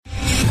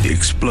the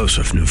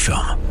explosive new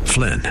film,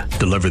 Flynn,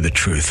 Deliver the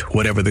Truth,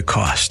 Whatever the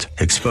Cost,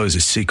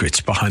 exposes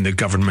secrets behind the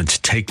government's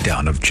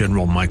takedown of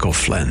General Michael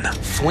Flynn.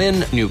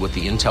 Flynn knew what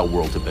the intel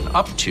world had been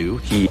up to.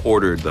 He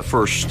ordered the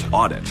first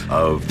audit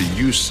of the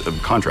use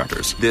of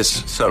contractors.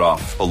 This set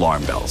off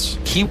alarm bells.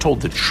 He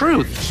told the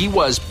truth. He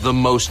was the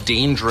most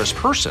dangerous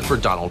person for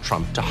Donald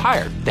Trump to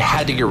hire. They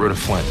had to get rid of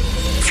Flynn.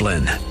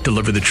 Flynn,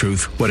 Deliver the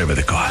Truth, Whatever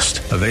the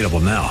Cost. Available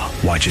now.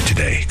 Watch it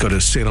today. Go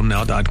to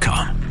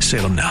salemnow.com.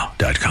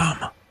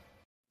 salemnow.com.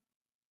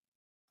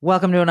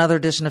 Welcome to another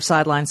edition of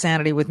Sideline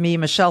Sanity with me,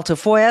 Michelle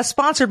Tafoya,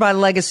 sponsored by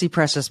Legacy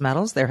Precious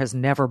Metals. There has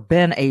never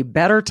been a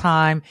better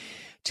time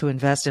to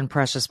invest in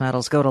precious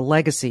metals. Go to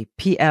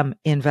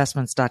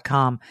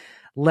legacypminvestments.com.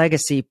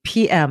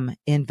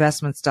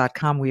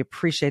 legacypminvestments.com. We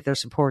appreciate their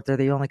support. They're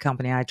the only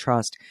company I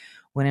trust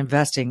when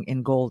investing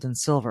in gold and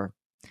silver.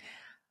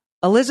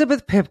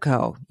 Elizabeth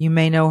Pipko, you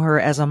may know her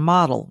as a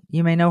model.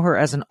 You may know her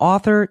as an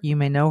author. You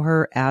may know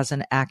her as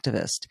an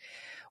activist.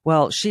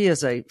 Well, she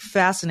is a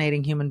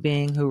fascinating human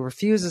being who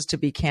refuses to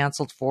be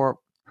canceled for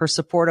her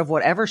support of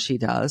whatever she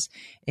does,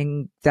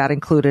 and that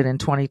included in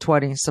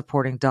 2020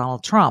 supporting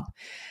Donald Trump.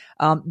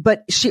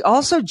 But she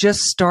also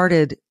just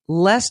started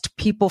Lest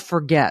People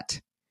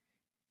Forget.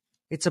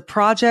 It's a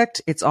project.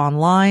 It's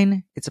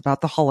online. It's about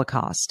the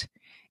Holocaust.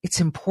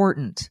 It's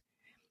important.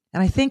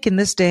 And I think in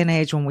this day and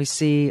age, when we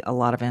see a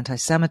lot of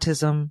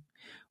anti-Semitism,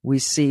 we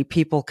see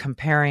people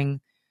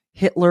comparing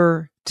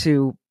Hitler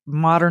to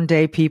modern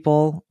day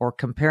people or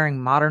comparing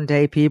modern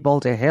day people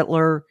to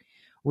Hitler,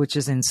 which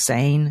is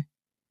insane.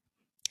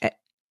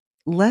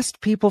 Lest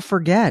people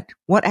forget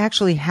what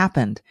actually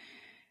happened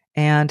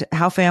and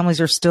how families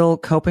are still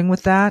coping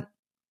with that.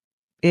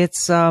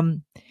 It's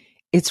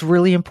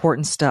really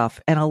important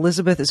stuff. And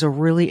Elizabeth is a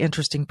really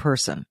interesting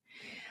person.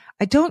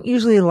 I don't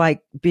usually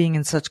like being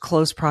in such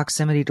close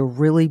proximity to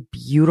really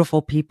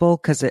beautiful people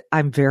because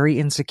I'm very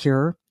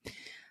insecure,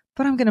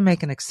 but I'm going to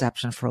make an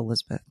exception for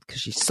Elizabeth because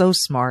she's so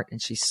smart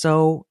and she's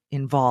so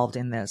involved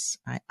in this.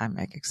 I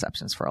make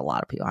exceptions for a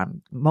lot of people.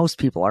 Most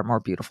people are more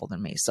beautiful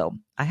than me, so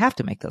I have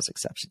to make those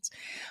exceptions.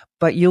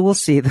 But you will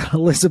see that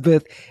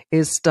Elizabeth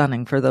is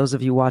stunning for those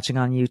of you watching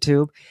on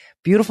YouTube.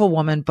 Beautiful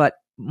woman, but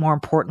more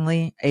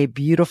importantly, a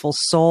beautiful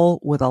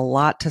soul with a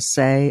lot to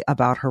say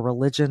about her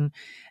religion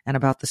and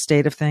about the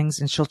state of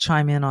things. And she'll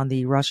chime in on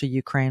the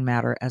Russia-Ukraine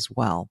matter as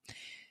well.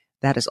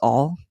 That is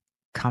all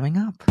coming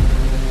up.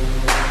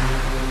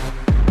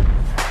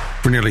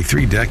 For nearly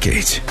 3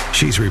 decades,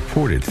 she's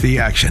reported the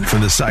action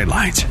from the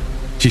sidelines.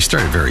 She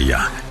started very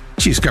young.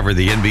 She's covered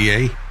the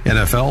NBA,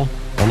 NFL,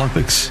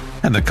 Olympics,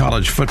 and the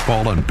college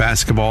football and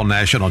basketball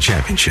national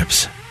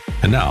championships.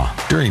 And now,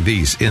 during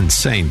these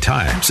insane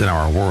times in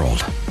our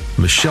world,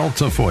 Michelle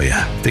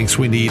Tafoya thinks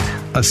we need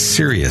a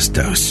serious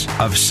dose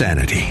of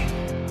sanity.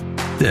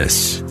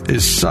 This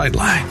is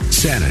Sideline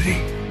Sanity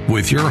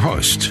with your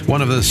host,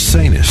 one of the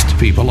sanest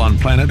people on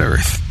planet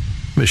Earth,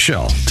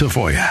 Michelle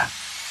Tafoya.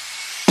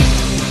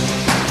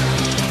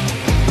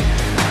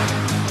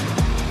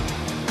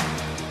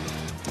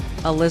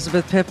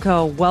 Elizabeth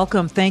Pipko,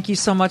 welcome. Thank you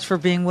so much for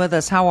being with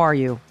us. How are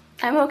you?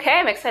 I'm okay.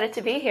 I'm excited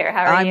to be here.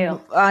 How are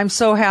you? I'm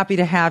so happy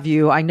to have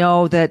you. I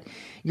know that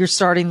you're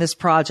starting this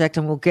project,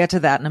 and we'll get to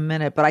that in a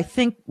minute. But I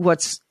think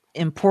what's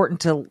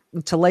important to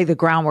lay the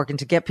groundwork and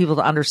to get people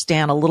to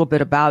understand a little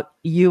bit about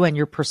you and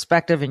your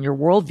perspective and your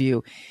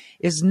worldview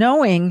is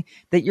knowing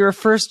that you're a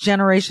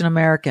first-generation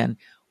American.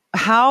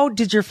 How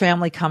did your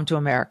family come to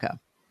America?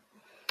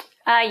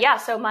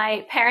 So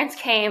my parents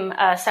came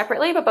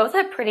separately, but both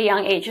at pretty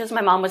young ages.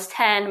 My mom was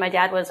 10. My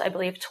dad was, I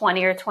believe,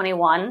 20 or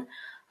 21.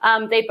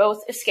 They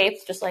both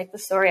escaped, just like the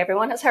story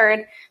everyone has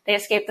heard. They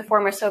escaped the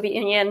former Soviet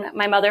Union,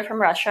 my mother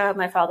from Russia,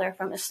 my father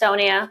from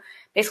Estonia,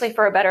 basically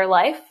for a better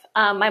life.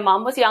 My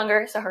mom was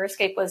younger, so her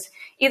escape was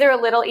either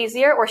a little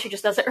easier or she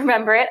just doesn't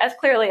remember it as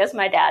clearly as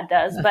my dad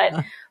does. But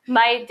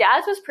my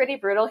dad's was pretty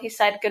brutal. He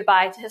said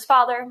goodbye to his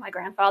father, my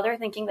grandfather,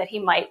 thinking that he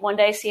might one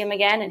day see him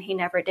again, and he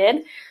never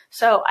did.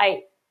 So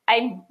I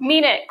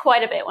mean it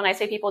quite a bit when I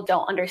say people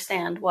don't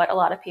understand what a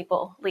lot of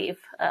people leave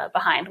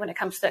behind when it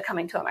comes to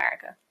coming to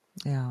America.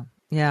 Yeah.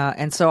 Yeah.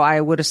 And so I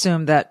would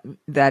assume that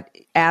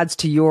adds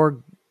to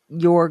your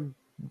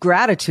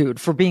gratitude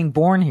for being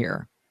born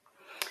here.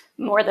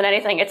 More than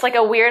anything. It's like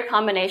a weird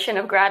combination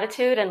of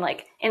gratitude and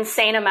like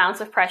insane amounts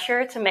of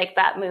pressure to make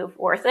that move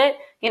worth it.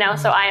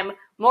 So I am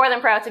more than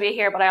proud to be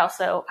here, but I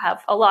also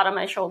have a lot on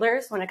my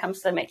shoulders when it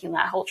comes to making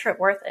that whole trip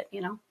worth it,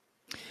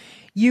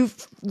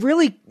 You've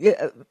really,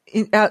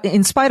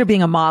 in spite of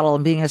being a model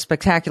and being a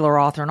spectacular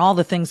author and all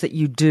the things that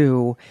you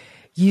do,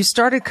 you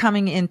started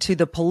coming into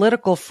the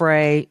political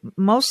fray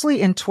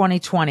mostly in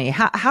 2020.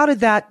 How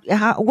did that,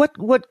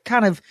 what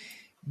kind of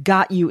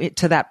got you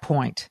to that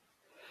point?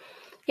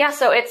 Yeah,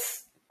 so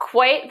it's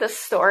quite the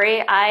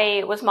story.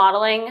 I was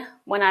modeling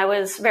when I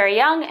was very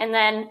young. And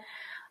then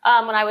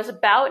when I was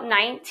about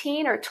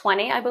 19 or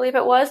 20, I believe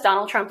it was,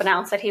 Donald Trump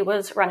announced that he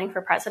was running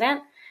for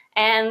president.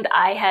 And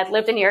I had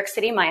lived in New York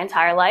City my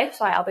entire life,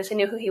 so I obviously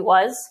knew who he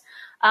was.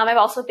 I've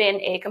also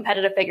been a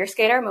competitive figure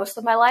skater most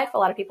of my life. A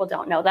lot of people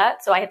don't know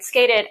that. So I had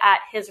skated at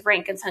his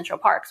rink in Central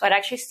Park. So I'd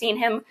actually seen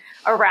him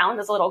around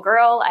as a little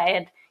girl. I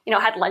had,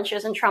 had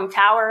lunches in Trump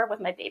Tower with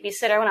my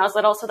babysitter when I was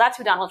little. So that's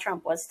who Donald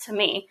Trump was to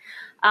me.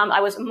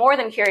 I was more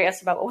than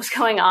curious about what was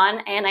going on.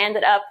 And I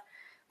ended up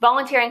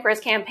volunteering for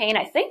his campaign,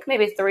 I think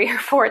maybe 3 or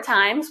 4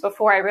 times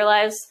before I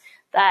realized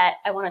that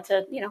I wanted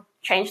to,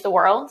 change the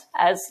world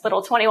as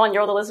little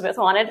 21-year-old Elizabeth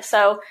wanted.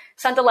 So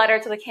sent a letter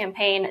to the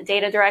campaign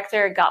data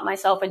director, got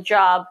myself a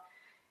job,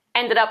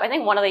 ended up, I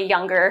think, one of the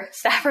younger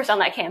staffers on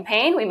that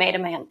campaign. We made a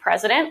man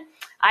president.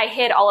 I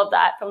hid all of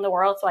that from the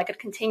world so I could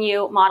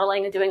continue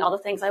modeling and doing all the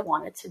things I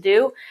wanted to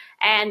do.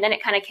 And then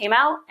it kind of came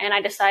out, and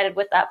I decided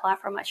with that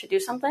platform I should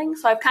do something.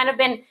 So I've kind of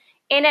been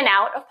in and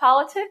out of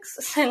politics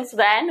since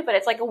then, but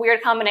it's like a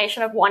weird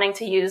combination of wanting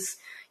to use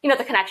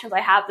the connections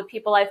I have, the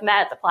people I've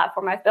met, the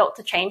platform I've built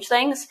to change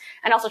things,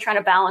 and also trying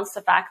to balance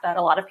the fact that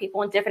a lot of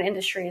people in different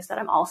industries that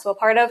I'm also a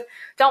part of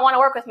don't want to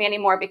work with me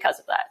anymore because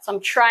of that. So I'm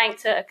trying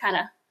to kind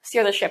of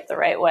steer the ship the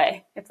right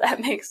way, if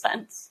that makes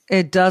sense.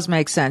 It does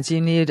make sense.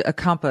 You need a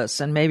compass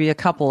and maybe a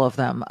couple of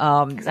them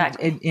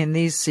exactly. in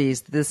these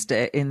seas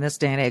in this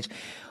day and age.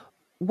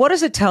 What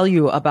does it tell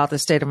you about the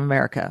state of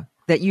America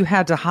that you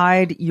had to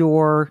hide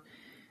your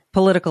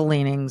political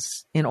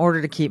leanings in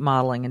order to keep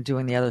modeling and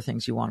doing the other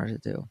things you wanted to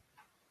do?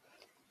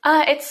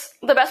 It's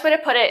the best way to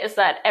put it is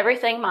that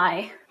everything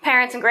my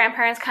parents and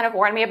grandparents kind of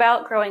warned me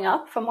about growing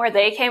up from where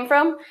they came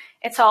from,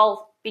 it's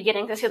all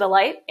beginning to see the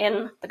light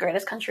in the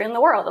greatest country in the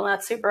world. And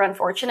that's super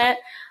unfortunate.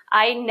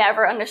 I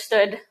never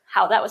understood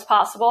how that was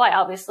possible. I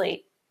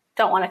obviously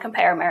don't want to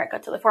compare America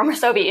to the former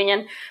Soviet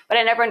Union, but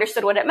I never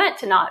understood what it meant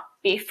to not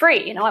be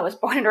free. I was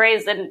born and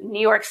raised in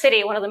New York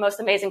City, one of the most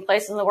amazing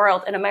places in the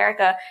world. In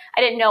America,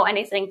 I didn't know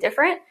anything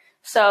different.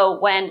 So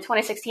when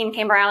 2016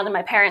 came around and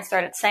my parents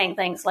started saying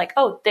things like,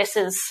 oh, this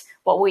is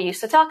what we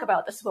used to talk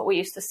about. This is what we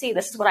used to see.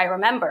 This is what I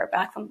remember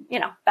back from,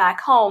 back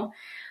home.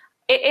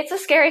 It's a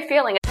scary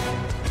feeling.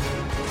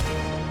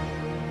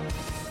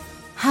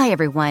 Hi,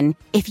 everyone.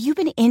 If you've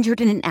been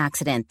injured in an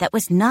accident that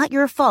was not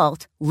your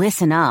fault,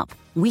 listen up.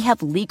 We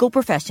have legal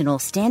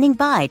professionals standing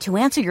by to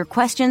answer your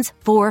questions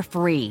for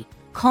free.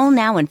 Call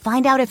now and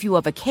find out if you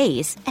have a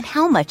case and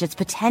how much it's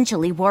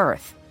potentially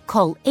worth.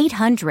 Call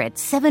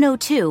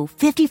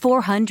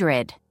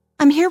 800-702-5400.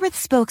 I'm here with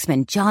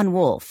spokesman John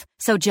Wolf.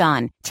 So,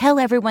 John, tell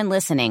everyone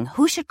listening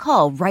who should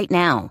call right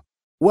now.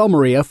 Well,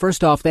 Maria,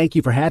 first off, thank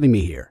you for having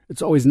me here.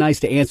 It's always nice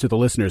to answer the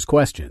listeners'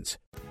 questions.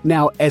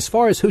 Now, as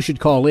far as who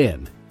should call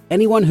in,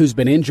 anyone who's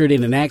been injured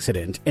in an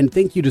accident and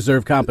think you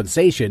deserve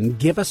compensation,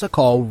 give us a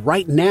call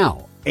right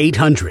now.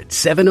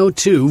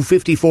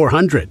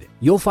 800-702-5400.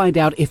 You'll find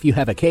out if you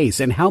have a case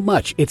and how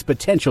much it's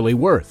potentially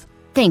worth.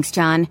 Thanks,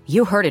 John.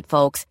 You heard it,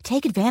 folks.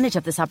 Take advantage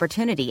of this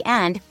opportunity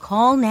and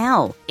call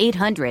now.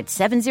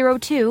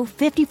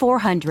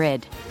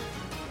 800-702-5400.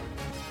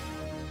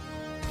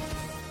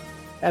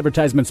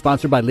 Advertisement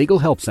sponsored by Legal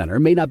Help Center.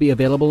 May not be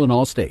available in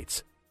all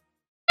states.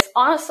 It's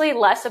honestly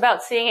less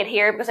about seeing it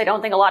here because I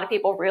don't think a lot of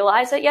people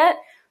realize it yet,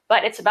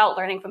 but it's about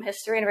learning from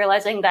history and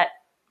realizing that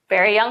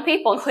very young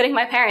people, including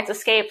my parents,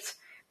 escaped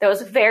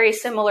those very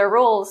similar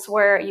rules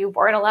where you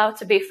weren't allowed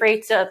to be free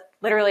to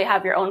literally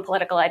have your own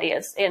political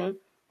ideas in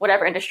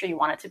whatever industry you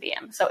want it to be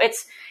in. So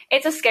it's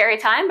a scary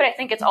time, but I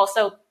think it's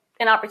also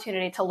an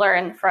opportunity to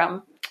learn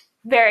from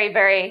very,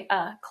 very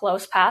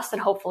close past and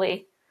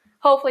hopefully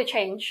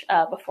change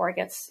before it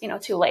gets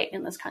too late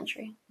in this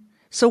country.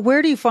 So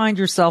where do you find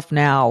yourself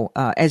now?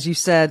 As you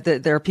said,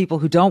 that there are people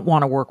who don't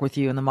want to work with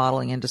you in the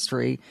modeling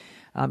industry.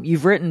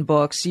 You've written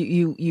books.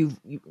 You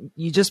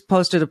just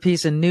posted a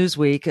piece in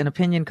Newsweek, an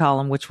opinion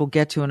column, which we'll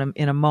get to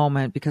in a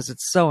moment because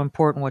it's so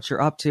important what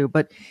you're up to.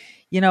 But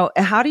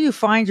how do you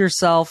find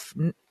yourself,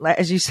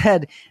 as you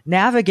said,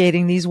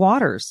 navigating these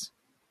waters?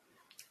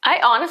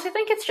 I honestly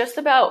think it's just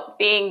about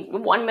being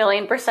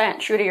 1,000,000%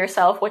 true to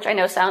yourself, which I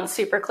know sounds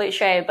super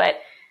cliche, but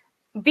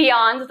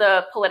beyond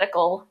the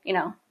political,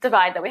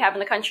 divide that we have in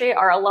the country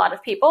are a lot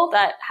of people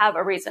that have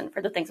a reason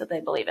for the things that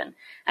they believe in.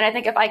 And I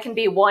think if I can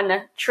be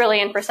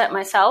 1,000,000,000%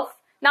 myself,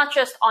 not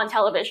just on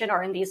television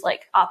or in these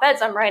like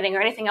op-eds I'm writing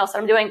or anything else that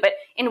I'm doing, but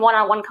in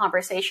one-on-one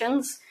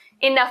conversations,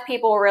 enough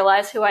people will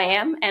realize who I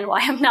am and why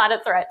I'm not a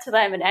threat to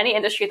them in any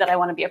industry that I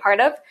want to be a part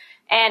of.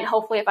 And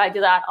hopefully if I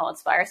do that, I'll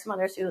inspire some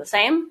others to do the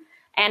same.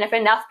 And if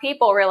enough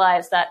people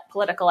realize that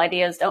political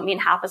ideas don't mean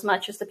half as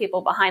much as the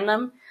people behind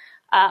them,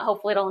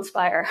 hopefully it'll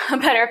inspire a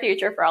better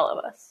future for all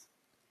of us.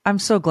 I'm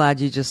so glad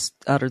you just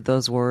uttered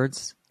those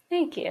words.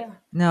 Thank you.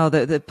 No,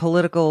 the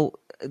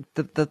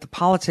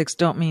politics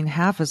don't mean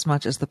half as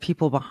much as the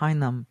people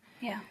behind them.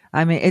 Yeah.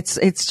 I mean,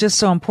 it's just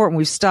so important.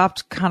 We've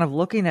stopped kind of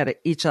looking at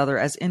each other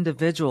as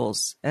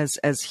individuals,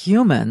 as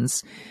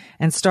humans,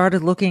 and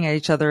started looking at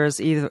each other as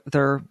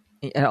either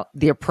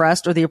the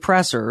oppressed or the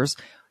oppressors,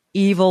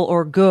 evil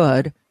or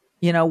good,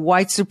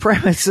 white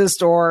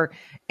supremacist or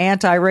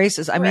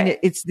anti-racist. I mean,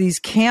 it's these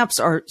camps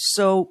are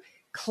so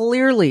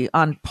clearly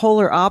on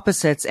polar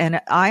opposites,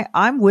 and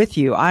I'm with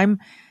you. I'm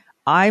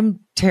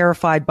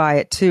terrified by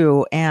it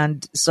too.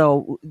 And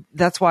so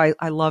that's why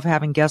I love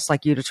having guests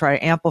like you to try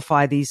to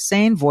amplify these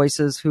sane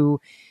voices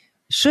who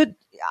should,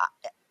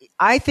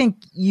 I think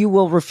you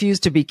will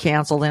refuse to be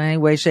canceled in any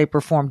way, shape,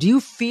 or form. Do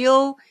you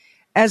feel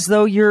as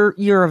though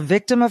you're a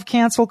victim of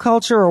cancel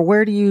culture, or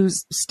where do you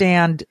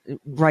stand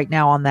right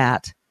now on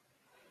that?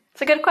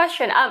 It's a good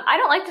question. I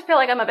don't like to feel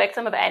like I'm a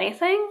victim of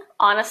anything,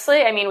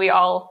 honestly. I mean, we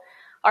all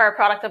are a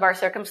product of our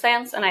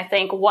circumstance. And I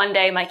think one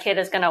day my kid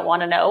is going to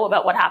want to know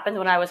about what happened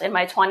when I was in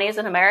my 20s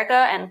in America.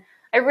 And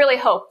I really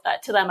hope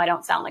that to them I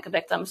don't sound like a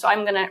victim. So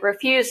I'm going to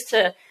refuse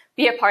to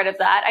be a part of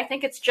that. I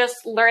think it's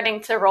just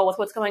learning to roll with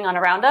what's going on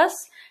around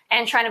us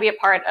and trying to be a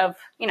part of,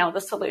 the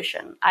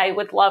solution. I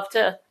would love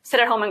to sit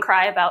at home and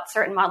cry about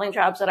certain modeling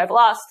jobs that I've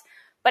lost.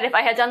 But if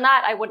I had done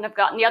that, I wouldn't have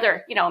gotten the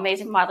other,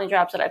 amazing modeling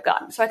jobs that I've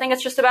gotten. So I think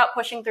it's just about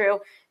pushing through,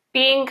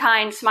 being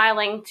kind,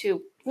 smiling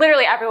to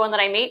literally everyone that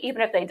I meet,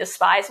 even if they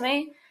despise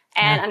me,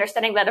 and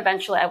understanding that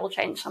eventually I will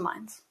change some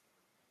minds.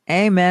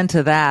 Amen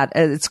to that.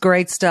 It's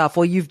great stuff.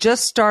 Well, you've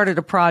just started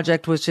a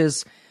project which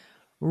is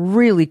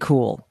really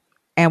cool.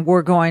 And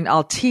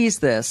I'll tease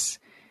this.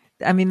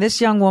 I mean, this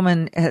young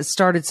woman has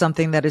started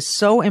something that is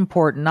so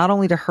important, not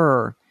only to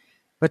her,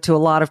 but to a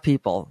lot of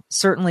people.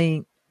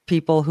 Certainly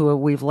people who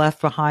we've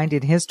left behind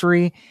in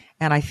history,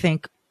 and I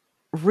think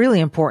really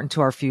important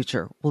to our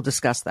future. We'll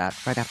discuss that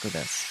right after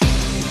this.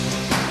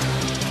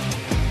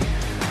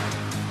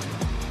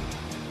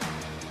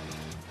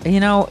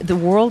 The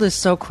world is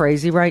so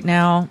crazy right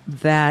now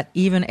that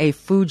even a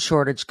food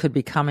shortage could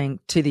be coming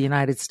to the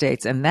United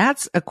States. And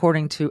that's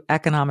according to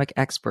economic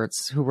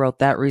experts who wrote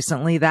that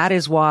recently. That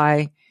is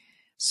why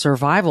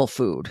survival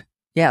food.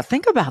 Yeah,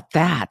 think about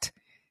that.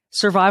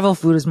 Survival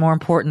food is more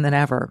important than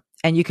ever.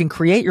 And you can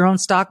create your own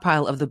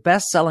stockpile of the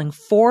best-selling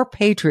 4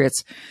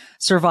 Patriots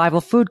survival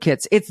food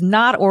kits. It's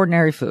not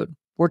ordinary food.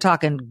 We're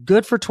talking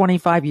good for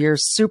 25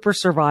 years, super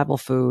survival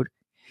food.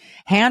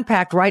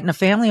 Hand-packed right in a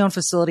family-owned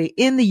facility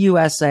in the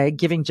USA,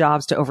 giving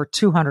jobs to over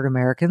 200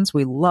 Americans.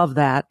 We love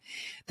that.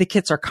 The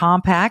kits are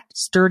compact,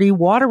 sturdy,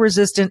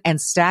 water-resistant, and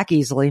stack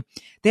easily.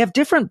 They have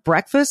different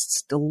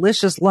breakfasts,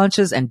 delicious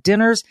lunches, and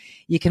dinners.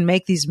 You can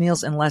make these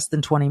meals in less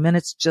than 20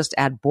 minutes. Just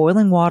add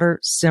boiling water,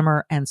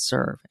 simmer, and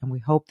serve. And we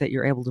hope that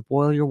you're able to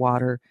boil your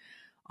water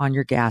on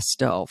your gas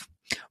stove.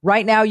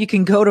 Right now, you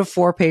can go to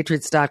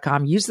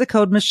 4patriots.com, use the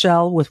code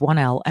Michelle with one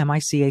L,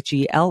 Michele,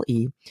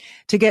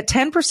 to get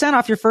 10%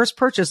 off your first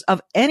purchase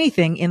of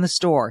anything in the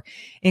store,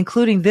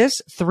 including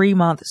this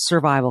 3-month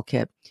survival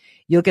kit.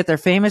 You'll get their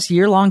famous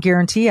year-long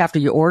guarantee after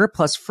you order,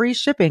 plus free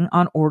shipping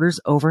on orders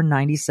over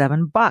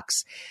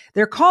 $97.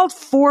 They're called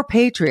 4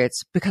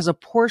 Patriots because a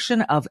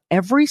portion of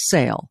every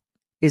sale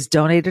is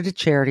donated to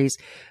charities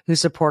who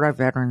support our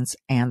veterans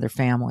and their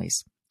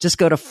families. Just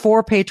go to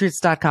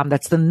 4patriots.com.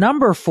 That's the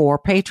number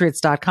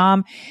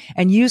 4patriots.com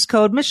and use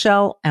code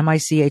Michelle,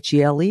 Michele,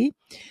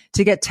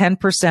 to get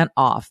 10%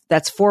 off.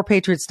 That's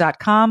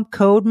 4patriots.com,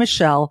 code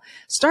Michelle.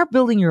 Start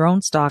building your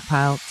own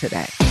stockpile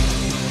today.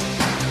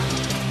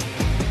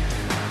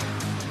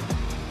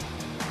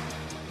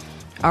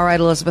 All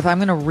right, Elizabeth, I'm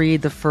going to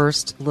read the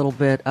first little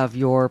bit of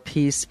your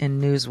piece in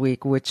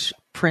Newsweek, which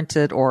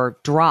printed or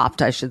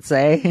dropped, I should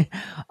say,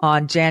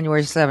 on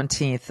January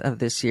 17th of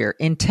this year.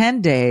 In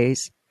 10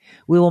 days,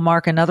 we will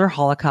mark another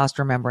Holocaust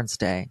Remembrance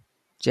Day.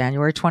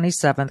 January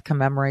 27th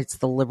commemorates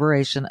the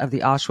liberation of the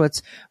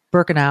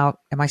Auschwitz-Birkenau.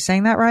 Am I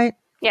saying that right?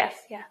 Yes,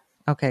 yeah.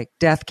 Okay.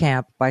 Death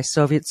camp by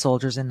Soviet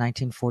soldiers in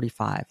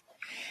 1945.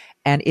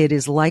 And it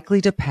is likely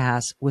to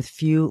pass with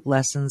few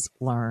lessons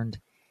learned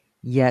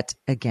yet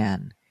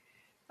again.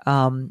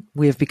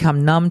 We have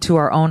become numb to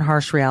our own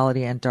harsh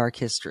reality and dark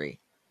history.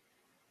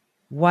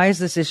 Why is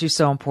this issue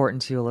so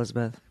important to you,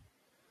 Elizabeth?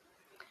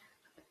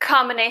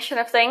 Combination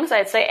of things.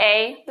 I'd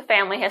say the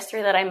family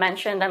history that I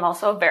mentioned. I'm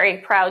also a very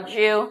proud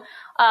Jew.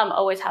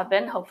 Always have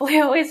been,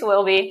 hopefully always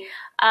will be.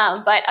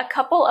 But a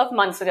couple of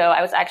months ago,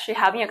 I was actually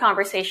having a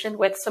conversation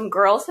with some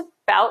girls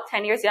about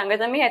 10 years younger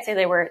than me. I'd say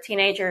they were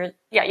teenagers,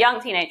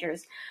 young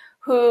teenagers,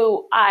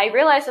 who I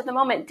realized at the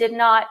moment did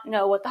not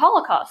know what the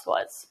Holocaust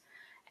was.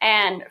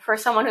 And for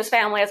someone whose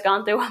family has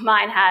gone through what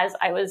mine has,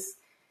 I was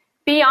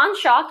beyond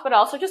shocked, but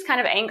also just kind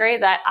of angry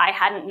that I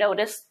hadn't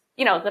noticed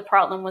the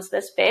problem was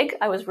this big.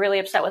 I was really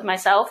upset with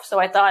myself. So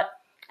I thought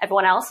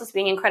everyone else is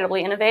being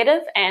incredibly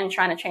innovative and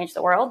trying to change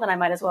the world, then I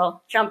might as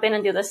well jump in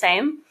and do the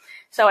same.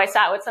 So I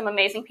sat with some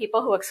amazing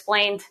people who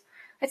explained,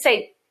 I'd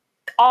say,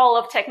 all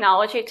of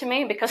technology to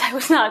me because I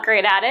was not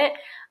great at it.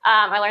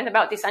 I learned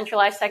about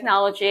decentralized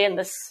technology and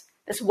this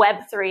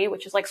Web3,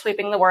 which is like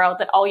sweeping the world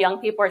that all young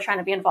people are trying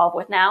to be involved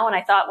with now. And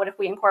I thought, what if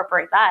we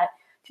incorporate that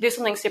to do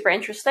something super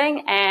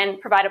interesting and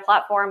provide a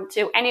platform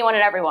to anyone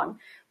and everyone,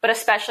 but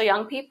especially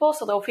young people,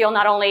 so they'll feel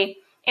not only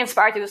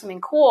inspired to do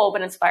something cool,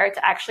 but inspired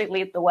to actually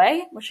lead the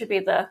way, which should be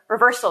the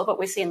reversal of what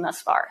we've seen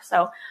thus far.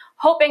 So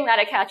hoping that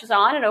it catches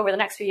on and over the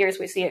next few years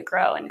we see it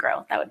grow and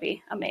grow. That would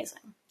be amazing.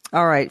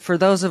 All right. For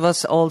those of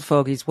us old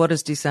fogies, what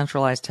is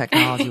decentralized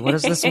technology? What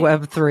is this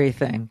Web3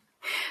 thing?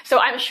 So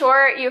I'm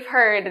sure you've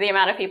heard the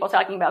amount of people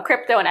talking about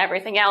crypto and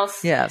everything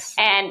else. Yes.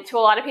 And to a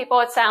lot of people,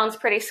 it sounds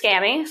pretty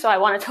scammy. So I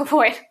wanted to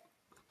avoid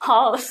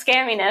all the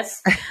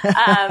scamminess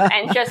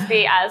and just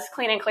be as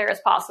clean and clear as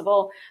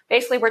possible.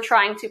 Basically, we're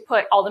trying to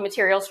put all the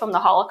materials from the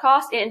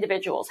Holocaust in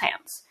individuals'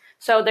 hands.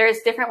 So there's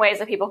different ways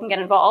that people can get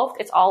involved.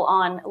 It's all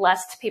on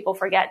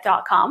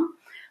lestpeopleforget.com.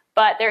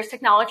 But there's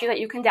technology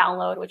that you can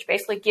download, which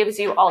basically gives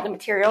you all the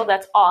material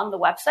that's on the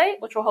website,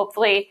 which will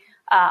hopefully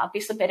be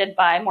submitted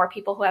by more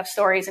people who have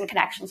stories and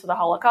connections to the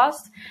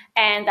Holocaust.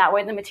 And that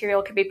way the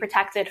material can be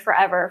protected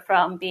forever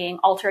from being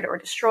altered or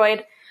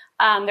destroyed.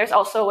 There's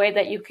also a way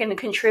that you can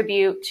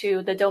contribute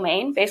to the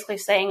domain, basically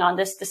saying on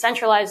this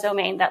decentralized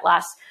domain that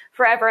lasts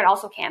forever and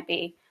also can't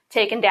be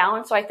taken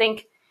down. So I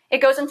think it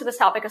goes into this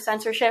topic of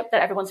censorship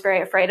that everyone's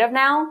very afraid of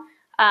now.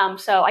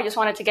 So I just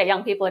wanted to get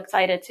young people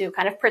excited to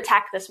kind of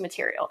protect this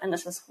material. And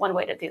this is one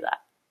way to do that.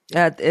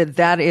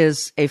 That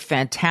is a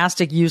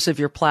fantastic use of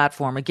your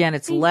platform. Again,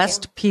 it's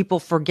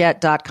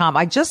lestpeopleforget.com.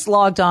 I just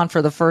logged on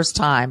for the first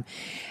time,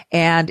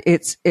 and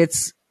it's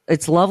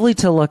lovely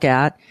to look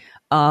at.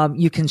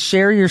 You can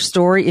share your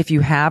story if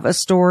you have a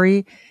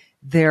story.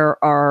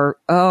 There are,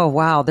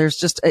 there's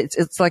just,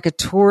 it's like a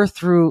tour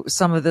through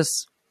some of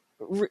this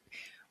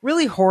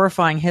really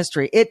horrifying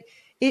history. It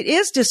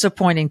is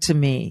disappointing to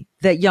me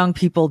that young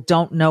people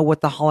don't know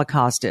what the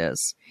Holocaust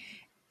is.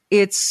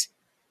 It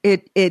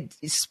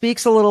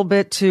speaks a little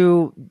bit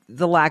to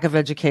the lack of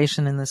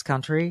education in this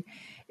country.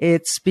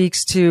 It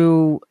speaks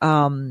to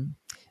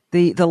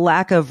the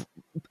lack of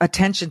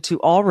attention to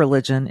all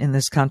religion in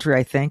this country,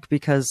 I think,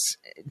 because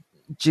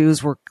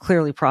Jews were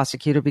clearly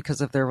prosecuted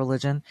because of their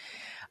religion.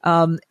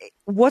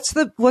 What's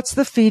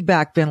the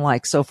feedback been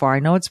like so far? I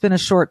know it's been a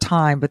short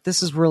time, but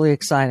this is really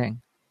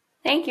exciting.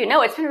 Thank you.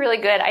 No, it's been really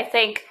good. I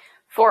think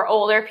for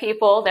older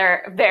people,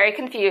 they're very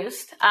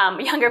confused.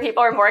 Younger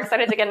people are more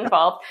excited to get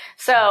involved.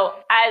 So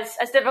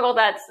as difficult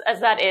as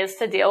that is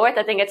to deal with,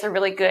 I think it's a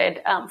really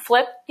good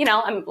flip.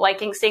 I'm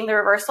liking seeing the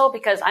reversal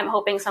because I'm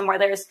hoping somewhere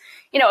there's,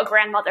 a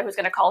grandmother who's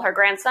going to call her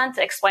grandson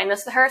to explain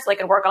this to her so they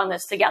can work on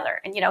this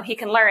together. And, he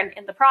can learn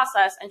in the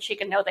process and she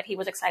can know that he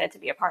was excited to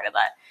be a part of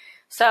that.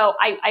 So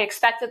I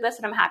expected this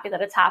and I'm happy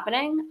that it's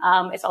happening.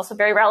 It's also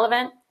very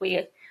relevant.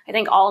 I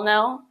think all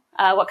know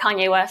what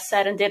Kanye West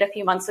said and did a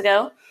few months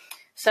ago.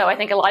 So I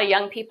think a lot of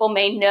young people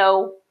may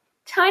know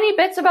tiny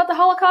bits about the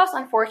Holocaust,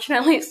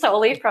 unfortunately,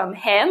 solely from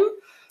him,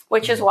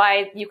 which is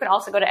why you can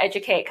also go to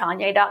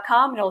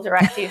educatekanye.com and it'll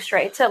direct you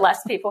straight to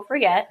Lest People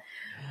Forget.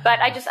 But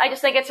I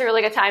just think it's a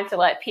really good time to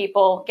let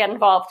people get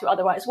involved who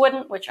otherwise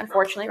wouldn't, which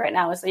unfortunately right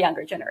now is the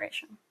younger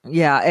generation.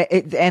 Yeah,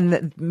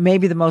 and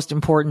maybe the most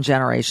important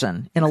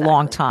generation in a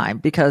long time,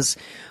 because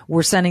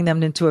we're sending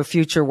them into a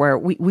future where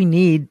we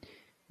need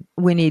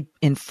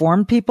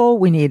informed people.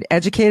 We need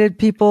educated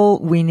people.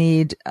 We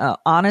need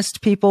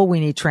honest people. We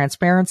need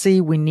transparency.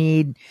 We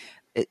need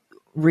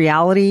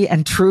reality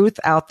and truth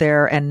out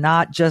there and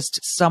not just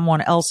someone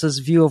else's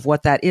view of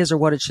what that is or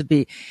what it should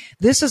be.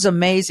 This is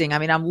amazing. I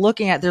mean, I'm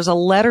looking at, there's a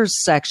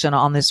letters section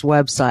on this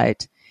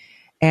website,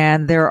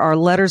 and there are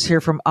letters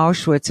here from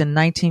Auschwitz in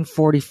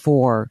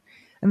 1944.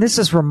 And this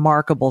is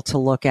remarkable to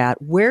look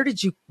at. Where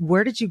did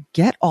you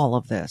get all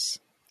of this?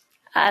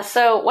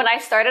 So when I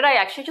started, I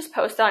actually just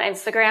posted on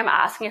Instagram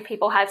asking if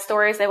people had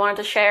stories they wanted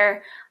to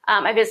share.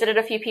 I visited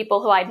a few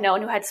people who I'd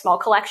known who had small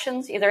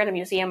collections, either in a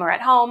museum or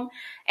at home.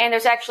 And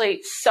there's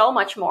actually so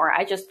much more.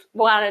 I just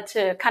wanted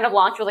to kind of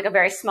launch with like a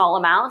very small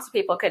amount so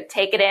people could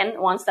take it in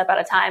one step at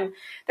a time.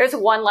 There's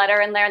one letter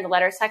in there in the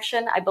letter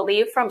section, I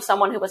believe, from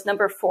someone who was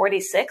number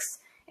 46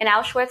 in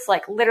Auschwitz,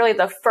 like literally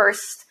the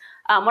first,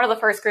 one of the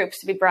first groups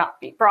to be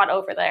brought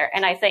over there.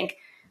 And I think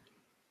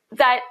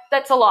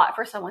that's a lot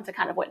for someone to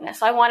kind of witness.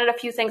 So I wanted a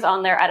few things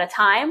on there at a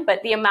time,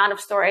 but the amount of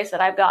stories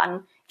that I've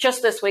gotten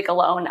just this week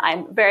alone,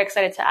 I'm very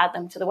excited to add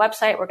them to the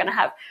website. We're going to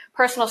have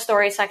personal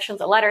story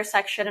sections, a letter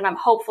section, and I'm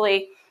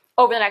hopefully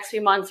over the next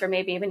few months or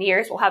maybe even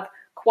years, we'll have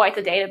quite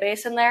a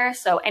database in there.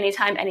 So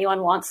anytime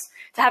anyone wants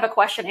to have a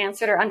question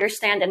answered or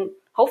understand in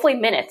hopefully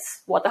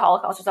minutes what the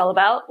Holocaust is all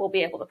about, we'll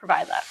be able to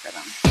provide that for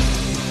them.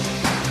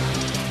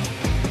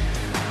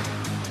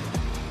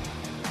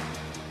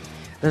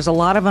 There's a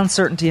lot of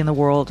uncertainty in the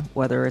world,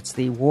 whether it's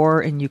the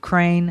war in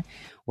Ukraine,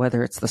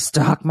 whether it's the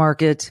stock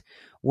market,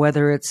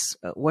 whether it's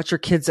what your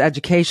kid's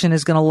education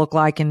is going to look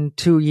like in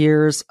 2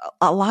 years,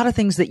 a lot of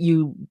things that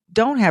you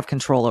don't have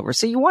control over.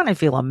 So you want to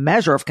feel a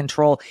measure of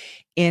control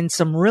in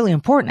some really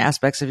important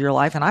aspects of your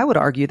life. And I would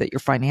argue that your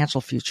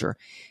financial future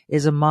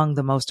is among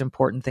the most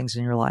important things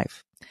in your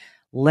life.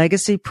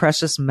 Legacy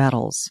Precious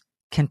Metals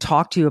can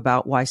talk to you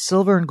about why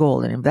silver and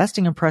gold and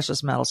investing in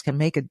precious metals can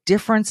make a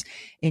difference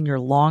in your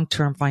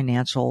long-term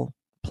financial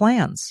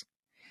plans.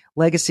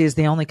 Legacy is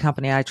the only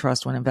company I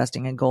trust when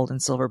investing in gold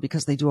and silver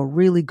because they do a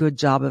really good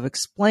job of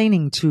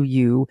explaining to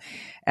you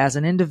as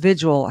an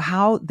individual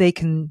how they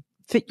can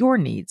fit your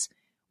needs,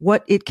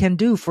 what it can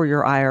do for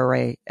your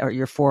IRA or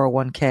your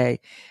 401k.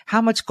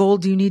 How much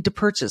gold do you need to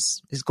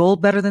purchase? Is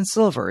gold better than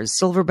silver? Is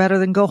silver better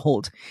than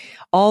gold?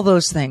 All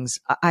those things.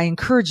 I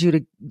encourage you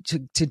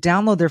to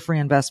download their free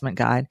investment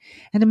guide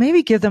and to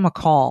maybe give them a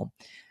call.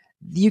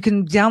 You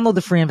can download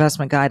the free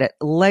investment guide at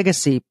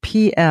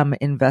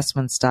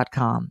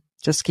legacypminvestments.com.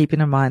 Just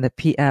keeping in mind that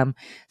PM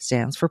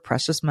stands for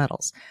precious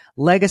metals.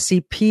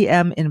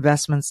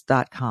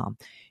 LegacyPMinvestments.com.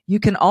 You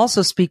can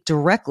also speak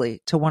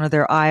directly to one of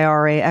their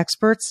IRA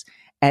experts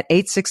at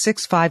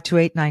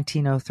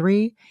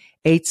 866-528-1903,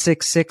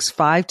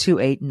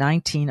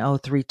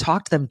 866-528-1903.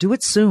 Talk to them. Do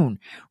it soon.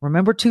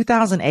 Remember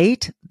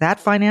 2008, that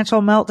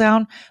financial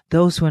meltdown?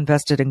 Those who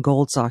invested in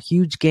gold saw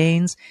huge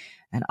gains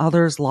and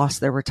others lost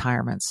their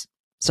retirements.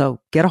 So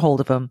get a hold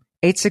of them.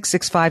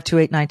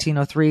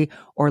 866-528-1903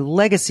 or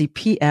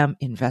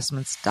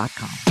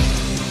LegacyPMinvestments.com.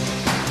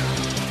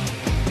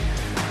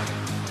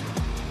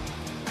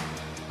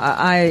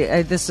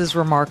 This is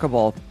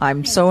remarkable.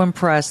 I'm so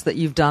impressed that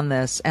you've done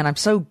this, and I'm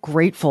so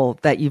grateful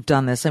that you've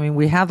done this. I mean,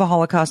 we have the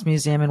Holocaust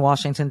Museum in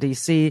Washington,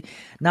 D.C.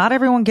 Not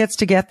everyone gets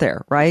to get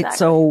there, right? Exactly.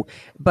 So,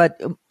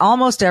 but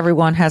almost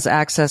everyone has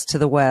access to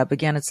the web.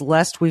 Again, it's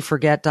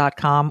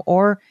lestweforget.com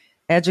or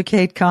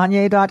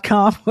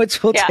educatekanye.com,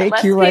 which will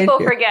take you right here. Lest people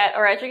forget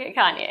or educate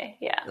Kanye.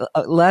 Yeah.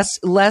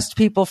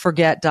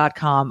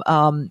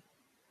 Lestpeopleforget.com.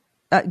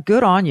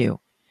 Good on you.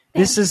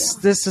 This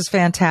is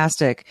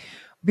fantastic.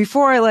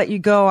 Before I let you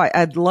go,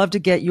 I'd love to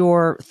get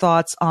your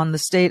thoughts on the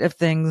state of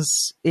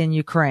things in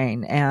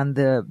Ukraine and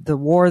the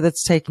war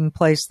that's taking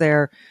place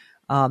there,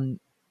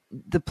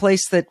 the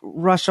place that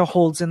Russia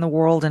holds in the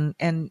world, and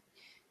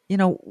you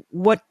know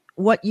what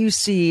you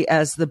see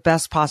as the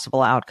best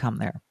possible outcome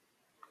there.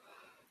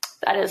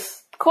 That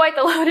is quite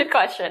the loaded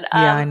question.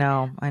 Yeah, I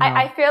know.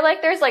 I feel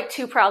like there's like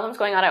two problems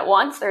going on at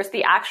once. There's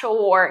the actual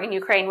war in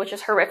Ukraine, which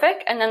is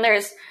horrific. And then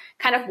there's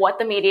kind of what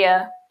the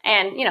media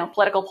and,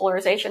 political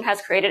polarization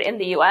has created in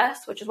the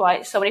U.S., which is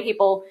why so many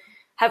people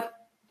have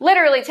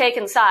literally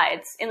taken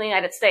sides in the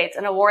United States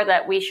in a war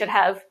that we should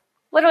have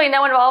literally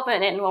no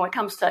involvement in when it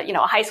comes to,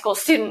 a high school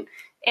student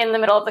in the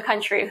middle of the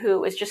country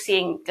who is just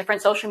seeing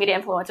different social media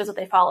influencers that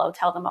they follow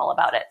tell them all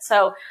about it.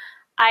 So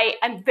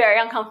I'm very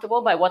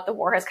uncomfortable by what the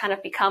war has kind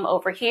of become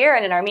over here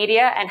and in our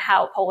media and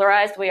how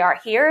polarized we are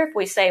here. If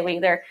we say we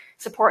either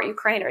support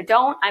Ukraine or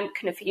don't, I'm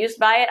confused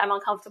by it. I'm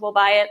uncomfortable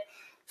by it.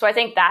 So I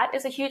think that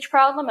is a huge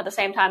problem. At the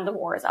same time, the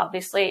war is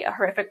obviously a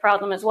horrific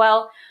problem as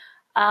well.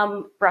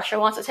 Russia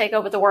wants to take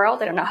over the world.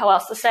 They don't know how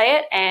else to say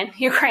it. And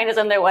Ukraine is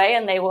in their way,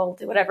 and they will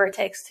do whatever it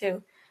takes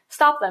to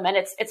stop them. And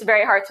it's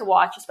very hard to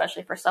watch,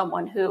 especially for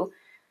someone who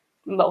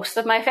most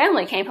of my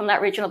family came from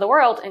that region of the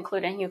world,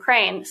 including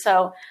Ukraine.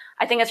 So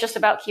I think it's just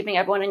about keeping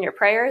everyone in your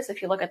prayers.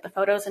 If you look at the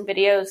photos and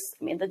videos,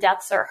 the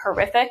deaths are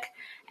horrific.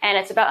 And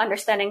it's about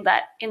understanding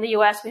that in the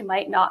U.S., we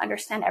might not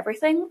understand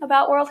everything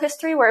about world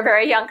history. We're a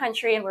very young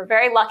country, and we're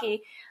very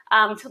lucky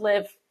to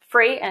live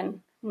free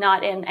and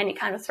not in any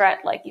kind of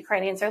threat like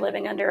Ukrainians are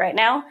living under right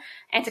now,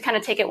 and to kind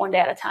of take it one day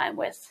at a time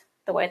with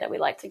the way that we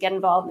like to get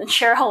involved and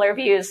share all our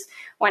views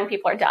when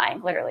people are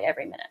dying literally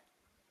every minute.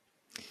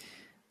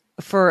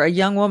 For a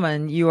young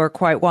woman, you are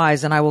quite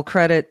wise, and I will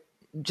credit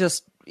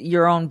just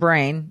your own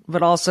brain,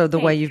 but also the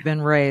way you've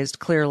been raised.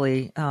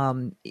 Clearly,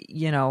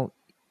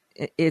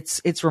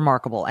 it's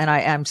remarkable, and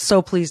I am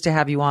so pleased to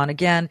have you on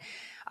again.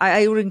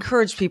 I would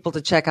encourage people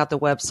to check out the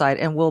website,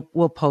 and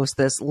we'll post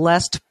this,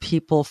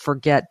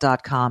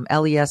 lestpeopleforget.com,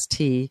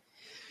 LEST, in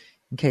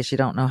case you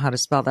don't know how to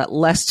spell that,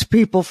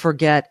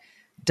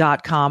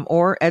 lestpeopleforget.com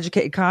or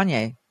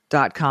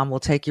educatekanye.com will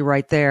take you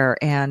right there.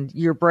 And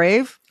you're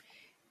brave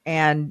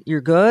and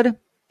you're good.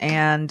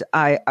 And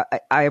I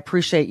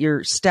appreciate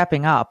your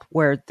stepping up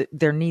where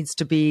there needs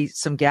to be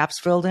some gaps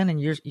filled in,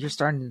 and you're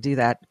starting to do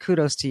that.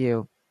 Kudos to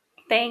you.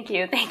 Thank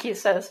you. Thank you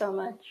so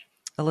much.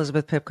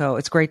 Elizabeth Pipko,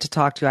 it's great to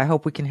talk to you. I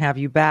hope we can have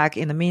you back.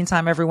 In the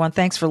meantime, everyone,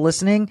 thanks for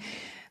listening.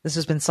 This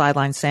has been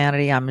Sideline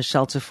Sanity. I'm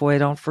Michelle Tafoya.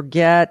 Don't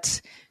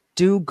forget,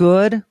 do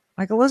good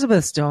like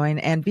Elizabeth's doing,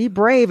 and be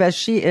brave as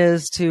she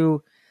is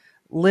to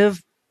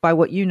live by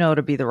what you know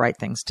to be the right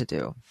things to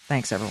do.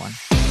 Thanks, everyone.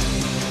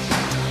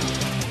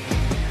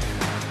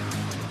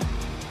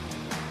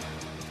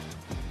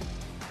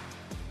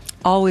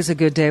 Always a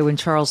good day when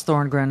Charles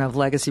Thorngren of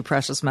Legacy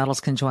Precious Metals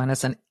can join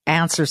us and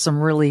answer some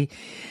really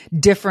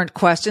different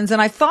questions.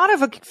 And I thought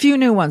of a few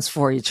new ones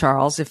for you,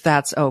 Charles, if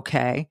that's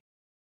okay.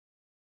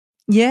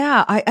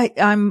 Yeah,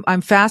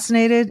 I'm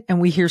fascinated,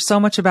 and we hear so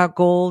much about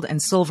gold and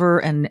silver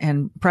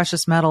and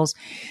precious metals.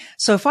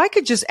 So if I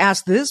could just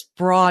ask this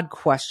broad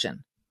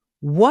question,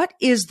 what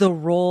is the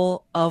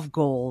role of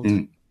gold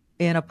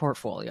in a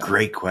portfolio?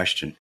 Great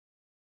question.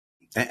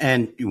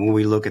 And when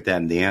we look at that,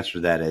 and the answer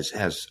to that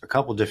has a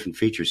couple different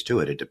features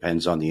to it. It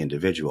depends on the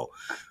individual.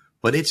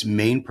 But its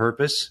main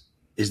purpose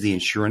is the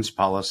insurance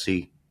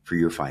policy for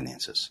your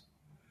finances.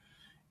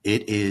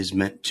 It is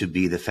meant to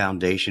be the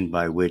foundation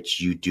by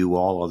which you do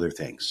all other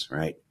things,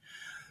 right?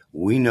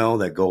 We know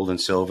that gold and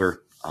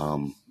silver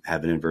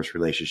have an inverse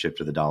relationship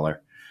to the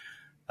dollar.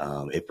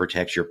 It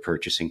protects your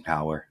purchasing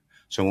power.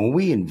 So when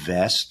we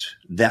invest,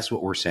 that's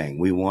what we're saying.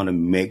 We want to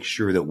make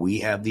sure that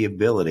we have the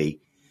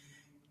ability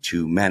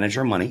to manage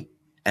our money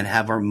and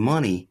have our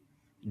money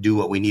do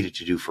what we need it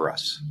to do for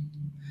us.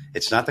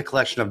 It's not the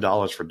collection of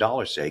dollars for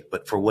dollars' sake,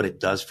 but for what it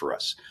does for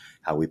us,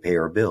 how we pay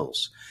our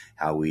bills,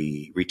 how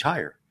we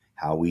retire,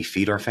 how we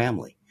feed our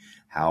family,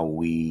 how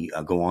we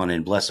go on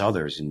and bless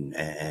others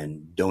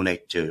and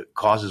donate to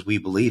causes we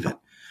believe in.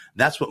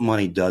 That's what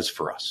money does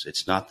for us.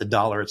 It's not the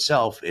dollar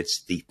itself.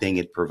 It's the thing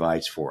it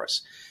provides for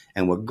us.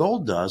 And what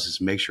gold does is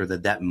make sure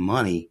that that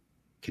money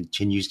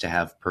continues to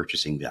have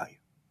purchasing value.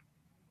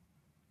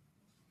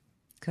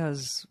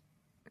 Because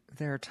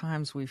there are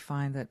times we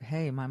find that,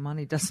 hey, my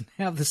money doesn't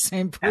have the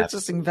same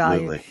purchasing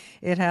value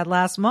it had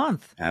last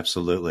month.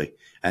 Absolutely.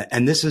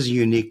 And this is a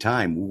unique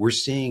time. We're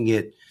seeing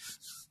it.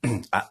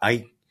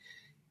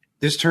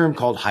 This term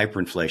called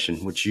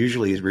hyperinflation, which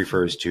usually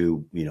refers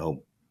to,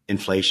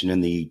 inflation in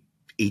the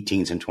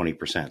 18s and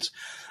 20%.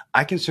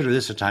 I consider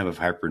this a time of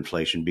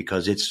hyperinflation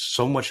because it's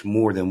so much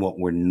more than what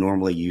we're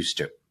normally used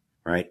to,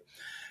 right?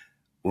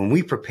 When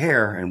we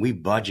prepare and we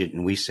budget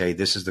and we say,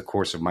 this is the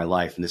course of my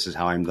life and this is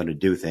how I'm going to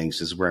do things,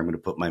 this is where I'm going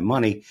to put my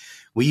money,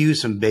 we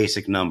use some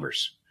basic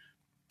numbers.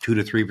 2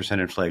 to 3%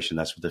 inflation,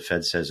 that's what the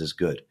Fed says is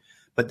good.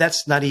 But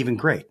that's not even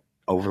great.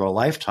 Over a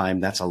lifetime,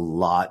 that's a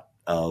lot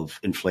of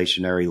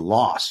inflationary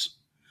loss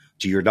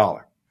to your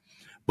dollar.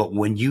 But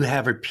when you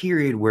have a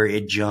period where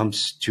it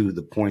jumps to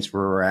the points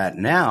where we're at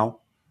now,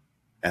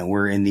 and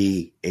we're in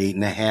the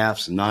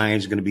 8.5s,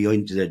 9s, going to be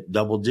into the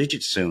double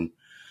digits soon,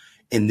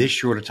 in this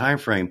shorter time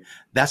frame,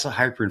 that's a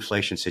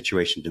hyperinflation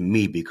situation to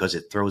me because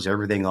it throws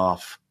everything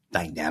off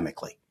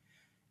dynamically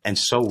and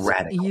so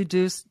radical.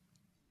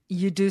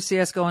 You do see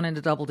us going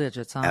into double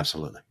digits, huh?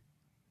 Absolutely.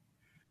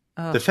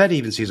 The Fed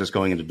even sees us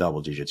going into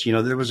double digits.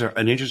 There was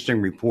an interesting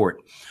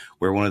report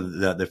where one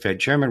of the Fed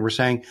chairman were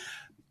saying,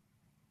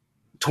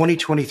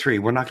 2023,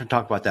 we're not going to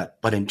talk about that.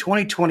 But in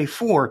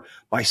 2024,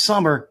 by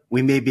summer,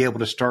 we may be able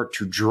to start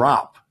to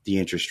drop the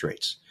interest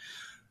rates.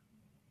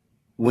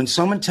 When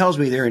someone tells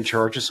me they're in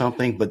charge of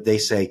something, but they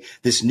say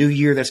this new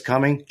year that's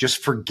coming,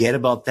 just forget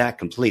about that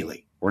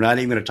completely. We're not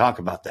even going to talk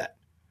about that.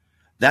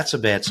 That's a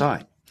bad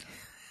sign.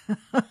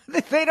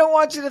 They don't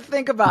want you to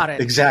think about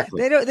it.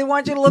 Exactly. They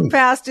want you to look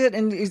past it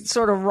and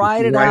sort of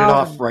write it out. Write it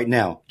off right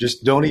now.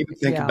 Just don't even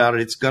think about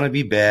it. It's going to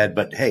be bad.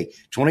 But hey,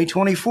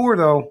 2024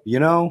 though,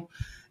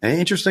 and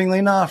interestingly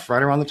enough,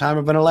 right around the time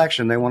of an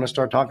election, they want to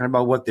start talking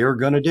about what they're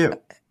going to do.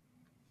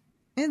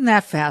 Isn't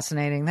that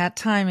fascinating? That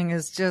timing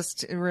is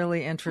just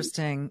really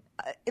interesting.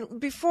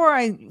 Before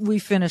we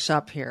finish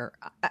up here,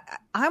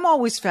 I'm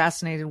always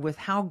fascinated with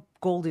how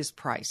gold is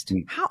priced.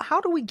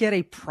 How do we get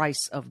a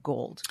price of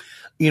gold?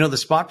 The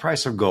spot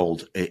price of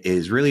gold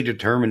is really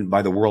determined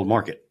by the world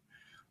market.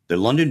 The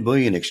London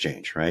Bullion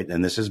Exchange, right?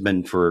 And this has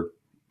been for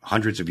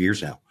hundreds of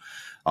years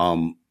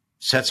now,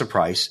 sets a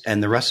price,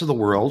 and the rest of the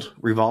world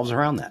revolves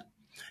around that.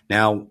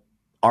 Now,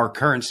 our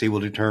currency will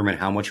determine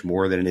how much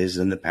more than it is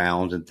in the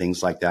pound and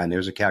things like that. And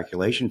there's a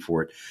calculation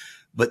for it.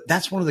 But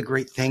that's one of the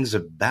great things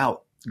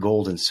about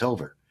gold and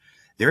silver.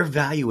 Their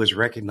value is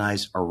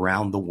recognized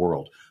around the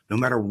world. No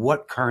matter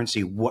what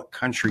currency, what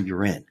country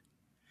you're in,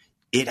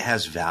 it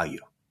has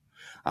value.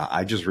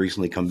 I just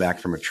recently come back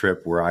from a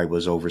trip where I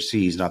was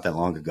overseas not that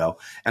long ago,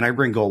 and I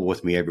bring gold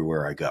with me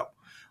everywhere I go.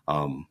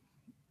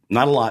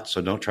 Not a lot,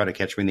 so don't try to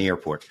catch me in the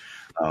airport.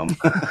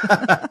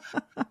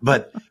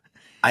 But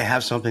I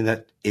have something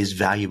that is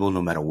valuable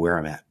no matter where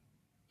I'm at.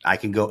 I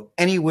can go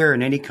anywhere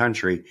in any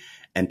country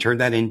and turn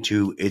that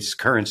into its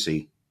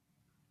currency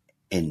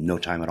in no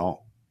time at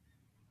all.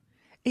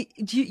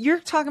 You're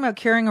talking about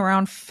carrying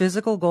around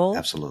physical gold?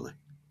 Absolutely.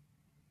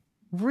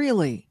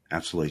 Really?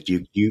 Absolutely.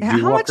 Do you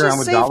How walk much around is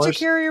with safe dollars? to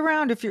carry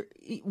around if you're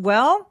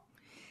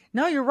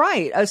no, you're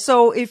right.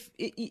 So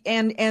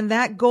and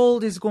that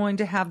gold is going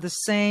to have the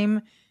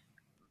same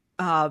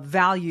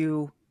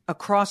value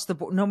across the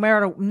board, no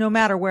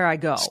matter where I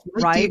go,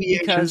 Slight right?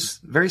 Deviations,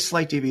 very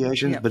slight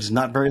deviations, but it's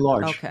not very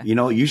large. Okay.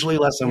 Usually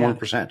less than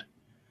 1%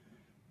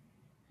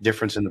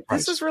 difference in the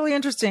price. This is really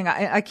interesting.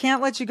 I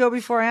can't let you go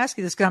before I ask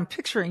you this, because I'm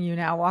picturing you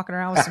now walking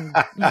around with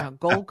some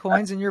gold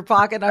coins in your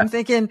pocket. I'm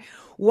thinking,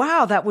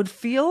 wow, that would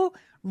feel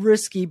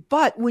risky.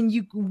 But when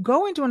you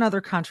go into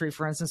another country,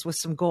 for instance, with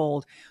some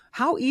gold,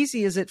 how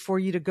easy is it for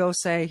you to go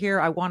say, here,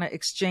 I want to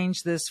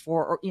exchange this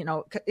for,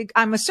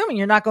 I'm assuming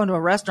you're not going to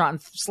a restaurant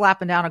and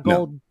slapping down a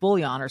gold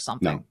bullion or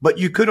something. No, but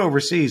you could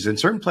overseas. In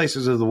certain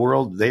places of the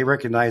world, they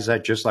recognize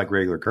that just like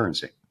regular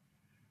currency.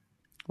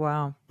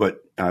 Wow.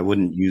 But I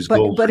wouldn't use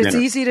gold. But it's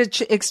easy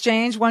to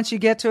exchange once you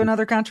get to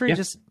another country? Yeah,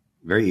 just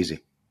very easy.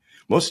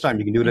 Most of the time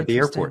you can do it at the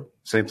airport.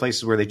 Same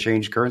places where they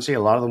change currency, a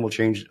lot of them will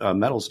change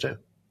metals too.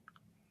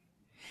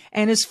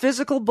 And is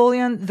physical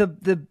bullion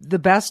the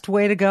best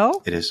way to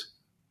go? It is.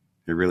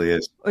 It really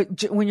is.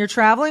 When you're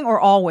traveling, or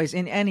always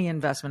in any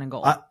investment in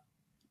gold?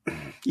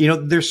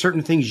 There's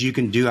certain things you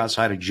can do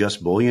outside of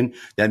just bullion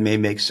that may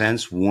make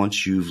sense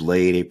once you've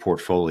laid a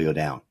portfolio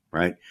down,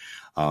 right?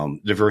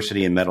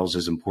 Diversity in metals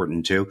is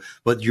important too,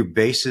 but your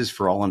basis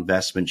for all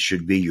investments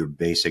should be your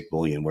basic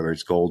bullion, whether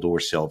it's gold or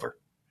silver.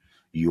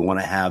 You want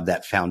to have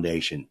that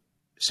foundation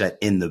set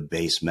in the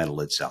base metal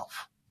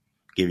itself,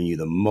 giving you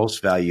the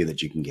most value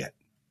that you can get.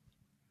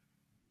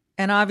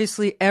 And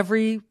obviously,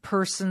 every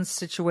person's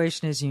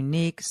situation is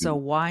unique. So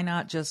why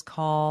not just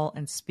call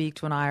and speak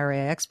to an IRA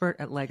expert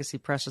at Legacy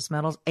Precious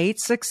Metals,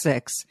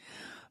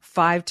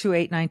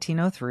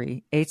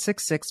 866-528-1903,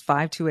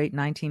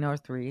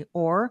 866-528-1903,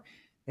 or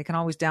they can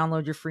always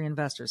download your free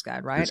investor's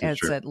guide, right?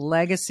 It's at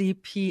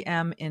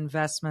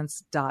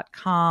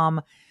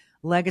legacypminvestments.com,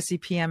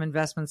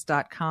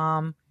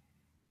 legacypminvestments.com.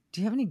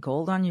 Do you have any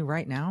gold on you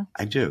right now?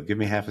 I do. Give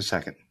me half a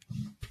second.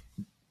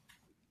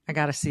 I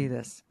got to see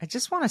this. I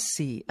just want to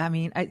see. I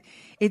mean,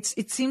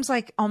 it seems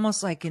like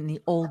almost like in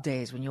the old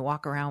days when you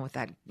walk around with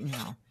that,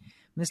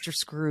 Mr.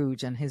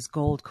 Scrooge and his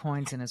gold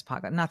coins in his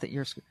pocket. Not that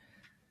you're Scrooge.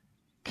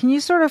 Can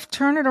you sort of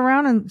turn it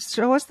around and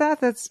show us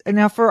that? That's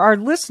now for our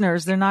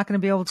listeners. They're not going to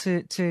be able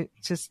to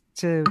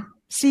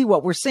see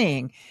what we're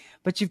seeing,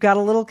 but you've got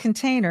a little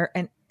container,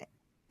 and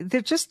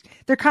they're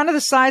kind of the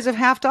size of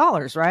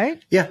 $50,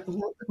 right? Yeah,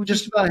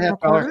 just about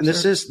 $50. And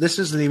this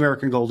is the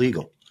American Gold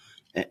Eagle,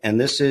 and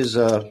this is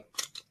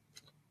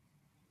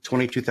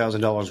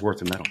 $22,000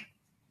 worth of metal.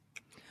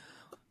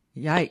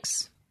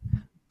 Yikes.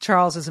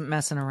 Charles isn't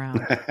messing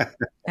around,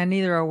 and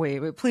neither are we.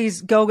 But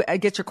please go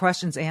get your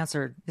questions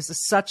answered. This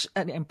is such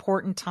an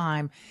important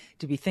time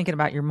to be thinking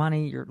about your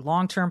money, your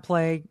long-term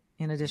play,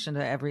 in addition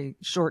to every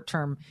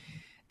short-term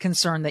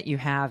concern that you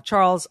have.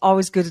 Charles,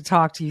 always good to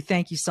talk to you.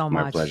 Thank you so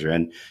much. My pleasure.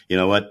 And you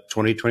know what?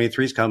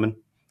 2023 is coming.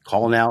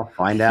 Call now,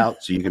 find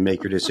out, so you can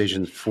make your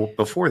decisions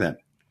before then.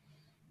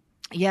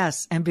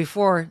 Yes, and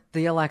before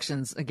the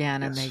elections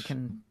again, and they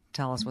can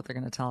tell us what they're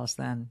going to tell us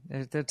then.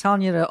 They're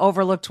telling you to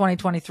overlook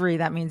 2023.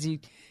 That means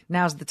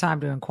now's the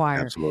time to inquire.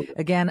 Absolutely.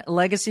 Again,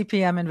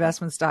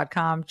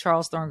 legacypminvestments.com.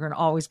 Charles Thorngren,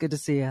 always good to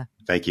see you.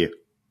 Thank you.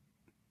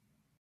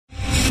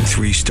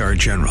 3-star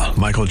General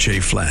Michael J.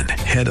 Flynn,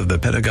 head of the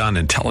Pentagon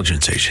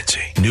Intelligence Agency,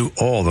 knew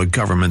all the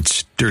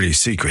government's dirty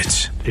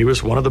secrets. He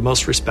was one of the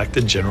most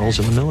respected generals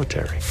in the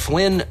military.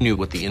 Flynn knew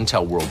what the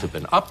intel world had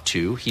been up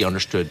to. He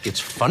understood its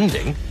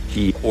funding.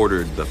 He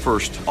ordered the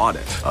first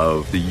audit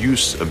of the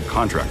use of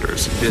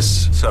contractors.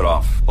 This set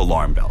off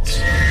alarm bells.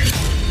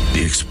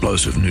 The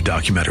explosive new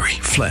documentary,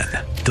 Flynn,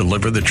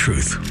 Deliver the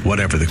Truth,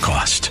 Whatever the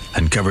Cost,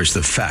 uncovers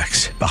the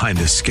facts behind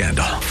this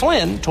scandal.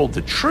 Flynn told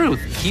the truth.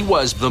 He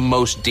was the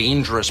most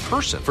dangerous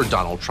person for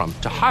Donald Trump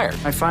to hire.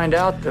 I find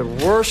out the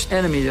worst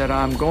enemy that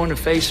I'm going to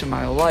face in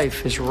my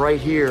life is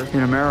right here in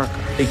America.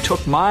 They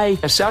took my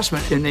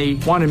assessment and they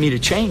wanted me to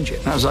change it.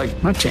 And I was like,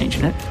 I'm not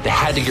changing it. They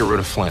had to get rid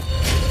of Flynn.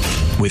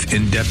 With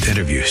in-depth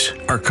interviews,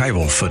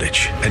 archival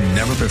footage, and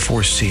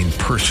never-before-seen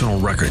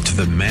personal records of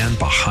the man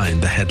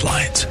behind the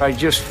headlines. I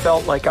just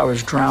felt like I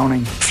was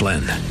drowning.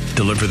 Flynn,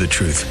 Deliver the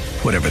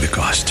Truth, Whatever the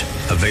Cost.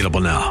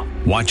 Available now.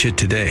 Watch it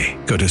today.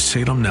 Go to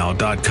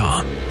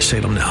salemnow.com.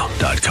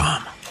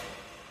 salemnow.com.